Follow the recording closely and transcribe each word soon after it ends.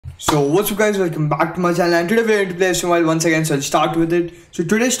So what's up guys, welcome back to my channel, and today we're going to play FIFA Mobile once again, so I'll start with it. So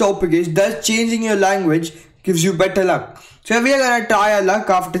today's topic is, does changing your language gives you better luck? So we are going to try our luck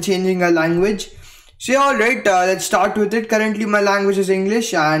after changing our language. So yeah, alright, let's start with it. Currently my language is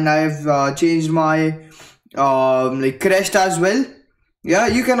English and I've changed my crest as well. Yeah,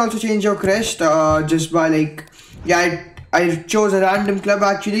 you can also change your crest just by I chose a random club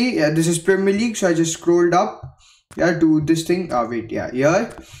actually. Yeah, this is Premier League, so I just scrolled up to this thing.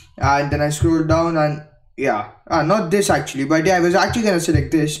 Here, and then I scrolled down and not this actually, but I was actually gonna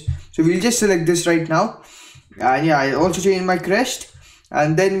select this, so we'll just select this right now. And I also changed my crest,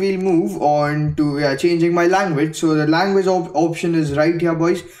 and then we'll move on to changing my language. So the language option is right here,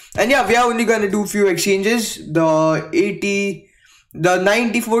 boys. And we are only gonna do few exchanges, the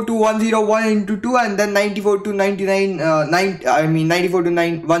 94 to 101 into 2, and then 94 to 99 94 to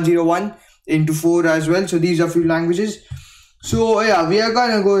 101 into 4 as well. So these are few languages. So we are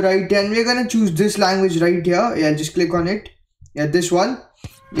gonna go right and we're gonna choose this language right here. Just click on it. This one.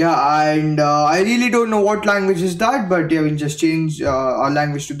 And I really don't know what language is that, but we'll just change our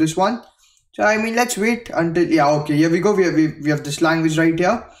language to this one. So let's wait until okay, here we go. We have this language right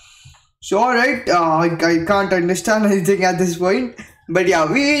here. So alright, I can't understand anything at this point, but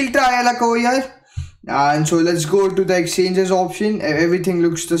we'll try our luck over here. And so let's go to the exchanges option. Everything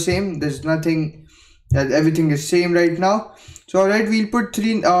looks the same. There's nothing, everything is same right now. So alright, we'll put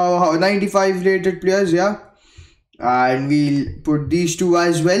 95 rated players, and we'll put these two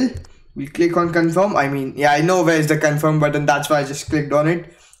as well. We'll click on confirm. I know where's the confirm button, that's why I just clicked on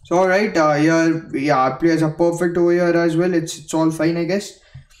it. So alright, here our players are perfect over here as well. It's all fine, I guess.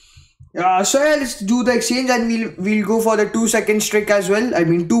 So let's do the exchange, and we'll go for the 2-second trick as well.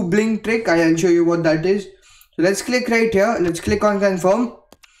 2 blink trick. I'll show you what that is. So let's click right here. Let's click on confirm.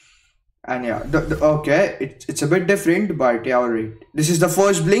 And okay, it's a bit different, but alright. This is the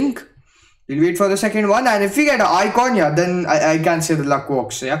first blink. We'll wait for the second one, and if we get an icon, then I can say the luck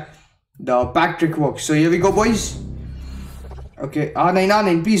works. The pack trick works. So here we go, boys. Okay,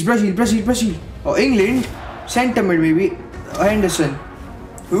 R9, please, Brazil. Oh, England, centre mid maybe. Henderson.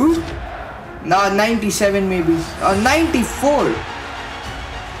 Who? 97 maybe. 94.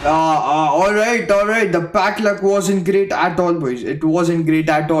 Alright. The pack luck wasn't great at all, boys. It wasn't great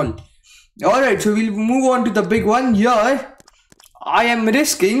at all. Alright, so we'll move on to the big one. Here, I am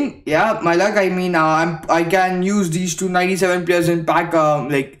risking, my luck. I can use these two 97 players in pack,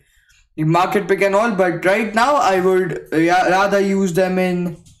 in market pick and all. But right now, I would rather use them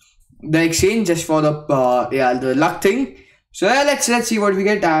in the exchange just for the luck thing. So let's see what we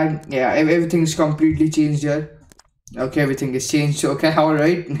get. And everything's completely changed here. Okay, everything is changed. Okay,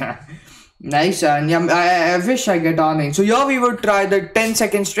 alright. Nice. And I wish I get R9. So here we will try the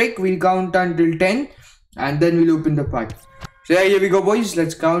 10-second streak. We'll count until 10 and then we'll open the pack. So here we go, boys.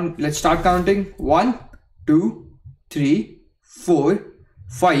 Let's start counting. 1 2 3 4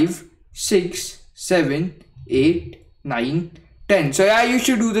 5 6 7 8 9 10. So I used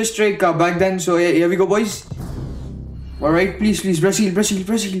to do this trick back then. So here we go, boys. Alright, please, Brazil.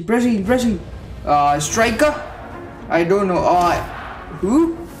 Striker? I don't know.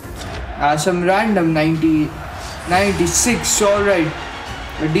 Who? Some random 96. Alright.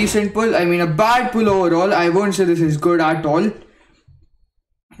 A decent pull. A bad pull overall. I won't say this is good at all.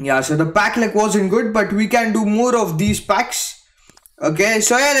 So the pack luck wasn't good, but we can do more of these packs. Okay,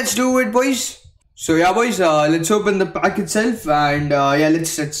 so let's do it, boys. So boys, let's open the pack itself, and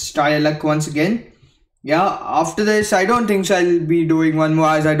let's try our luck once again. After this, I don't think so I'll be doing one more,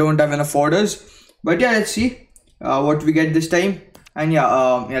 as I don't have enough orders. But let's see what we get this time. And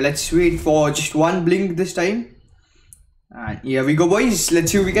let's wait for just one blink this time. And here we go, boys.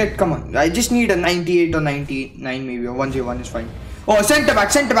 Let's see what we get. Come on, I just need a 98 or 99 maybe, or 101 is fine. Oh, center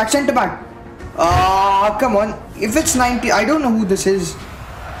back. Come on. If it's 90, I don't know who this is.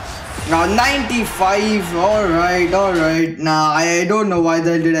 95. Alright. Nah, I don't know why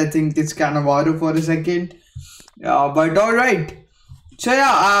the hell did I think it's Cannavaro for a second. But alright. So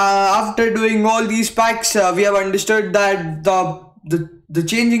after doing all these packs, we have understood that the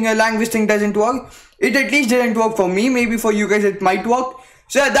changing a language thing doesn't work. It at least didn't work for me. Maybe for you guys it might work.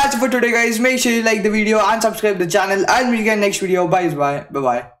 So that's it for today, guys. Make sure you like the video and subscribe to the channel, and we'll get next video.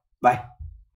 Bye.